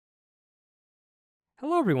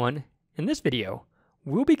Hello everyone. In this video,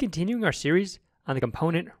 we'll be continuing our series on the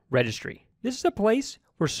component registry. This is a place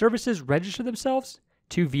where services register themselves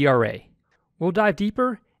to vRA. We'll dive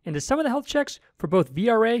deeper into some of the health checks for both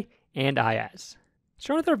vRA and IaaS.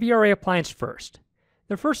 Starting with our vRA appliance first.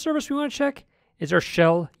 The first service we want to check is our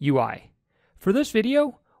shell UI. For this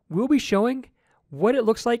video, we'll be showing what it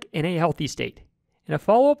looks like in a healthy state. In a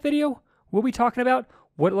follow-up video, we'll be talking about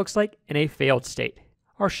what it looks like in a failed state.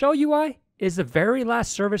 Our shell UI is the very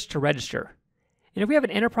last service to register. And if we have an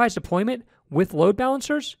enterprise deployment with load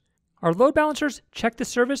balancers, our load balancers check the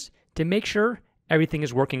service to make sure everything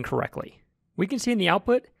is working correctly. We can see in the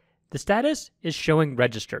output, the status is showing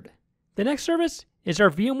registered. The next service is our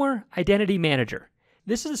VMware Identity Manager.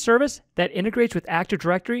 This is a service that integrates with Active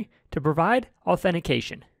Directory to provide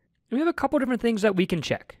authentication. And we have a couple different things that we can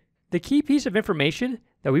check. The key piece of information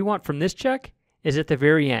that we want from this check is at the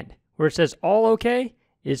very end, where it says all okay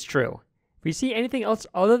is true. If we see anything else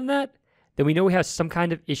other than that, then we know we have some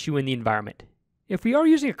kind of issue in the environment. If we are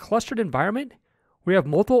using a clustered environment, where we have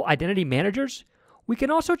multiple identity managers, we can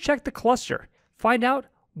also check the cluster, find out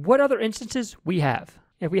what other instances we have.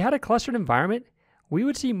 If we had a clustered environment, we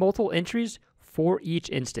would see multiple entries for each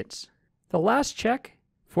instance. The last check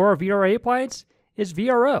for our vRA appliance is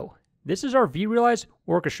vRO. This is our vRealize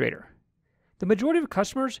Orchestrator. The majority of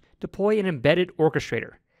customers deploy an embedded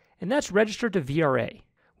orchestrator, and that's registered to vRA.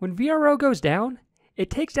 When vRO goes down, it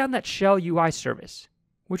takes down that shell UI service,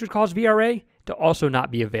 which would cause vRA to also not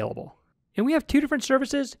be available. And we have two different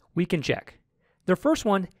services we can check. The first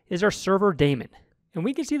one is our server daemon, and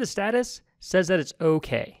we can see the status says that it's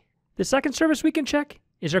okay. The second service we can check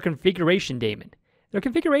is our configuration daemon. The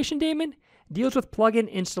configuration daemon deals with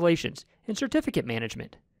plugin installations and certificate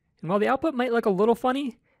management. And while the output might look a little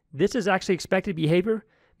funny, this is actually expected behavior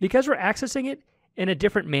because we're accessing it in a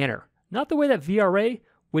different manner, not the way that vRA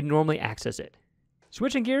would normally access it.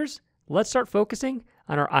 Switching gears, let's start focusing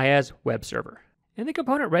on our IaaS web server. In the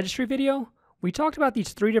component registry video, we talked about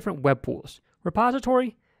these three different web pools: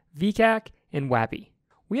 repository, vCAC, and WAPI.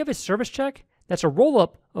 We have a service check that's a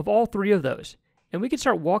roll-up of all three of those, and we can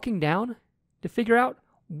start walking down to figure out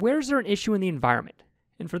where's there an issue in the environment.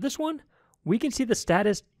 And for this one, we can see the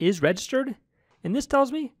status is registered, and this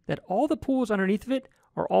tells me that all the pools underneath of it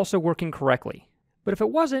are also working correctly. But if it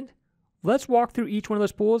wasn't, let's walk through each one of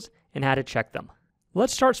those pools and how to check them.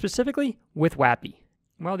 Let's start specifically with WAPI.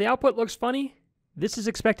 While the output looks funny, this is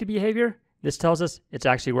expected behavior. This tells us it's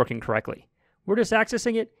actually working correctly. We're just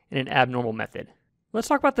accessing it in an abnormal method. Let's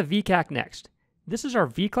talk about the vCAC next. This is our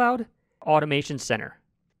vCloud Automation Center.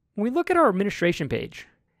 When we look at our administration page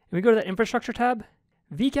and we go to the infrastructure tab,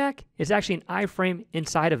 vCAC is actually an iframe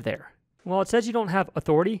inside of there. While it says you don't have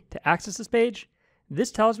authority to access this page,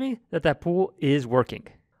 this tells me that that pool is working.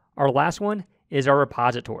 Our last one is our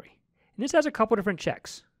repository. And this has a couple different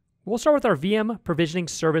checks. We'll start with our VM provisioning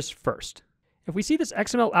service first. If we see this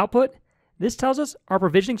XML output, this tells us our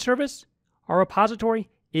provisioning service, our repository,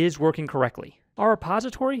 is working correctly. Our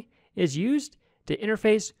repository is used to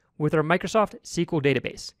interface with our Microsoft SQL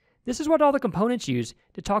database. This is what all the components use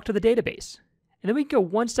to talk to the database. And then we can go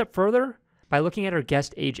one step further by looking at our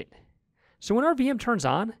guest agent. So when our VM turns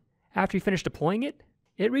on, after we finish deploying it,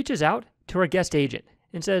 it reaches out to our guest agent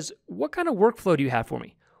and says, what kind of workflow do you have for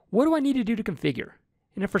me? What do I need to do to configure?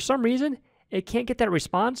 And if for some reason it can't get that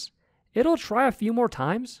response, it'll try a few more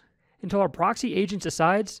times until our proxy agent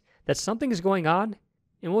decides that something is going on,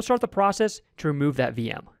 and we'll start the process to remove that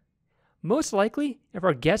VM. Most likely, if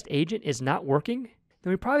our guest agent is not working,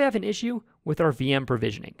 then we probably have an issue with our VM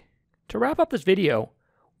provisioning. To wrap up this video,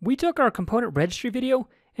 we took our component registry video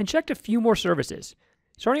and checked a few more services.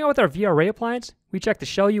 Starting out with our vRA appliance, we checked the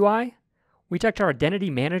shell UI, we checked our identity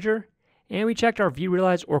manager, and we checked our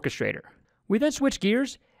vRealize Orchestrator. We then switched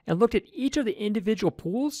gears and looked at each of the individual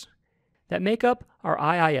pools that make up our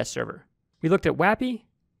IaaS server. We looked at WAPI,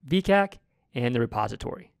 vCAC, and the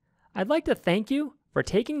repository. I'd like to thank you for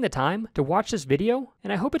taking the time to watch this video,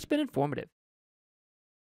 and I hope it's been informative.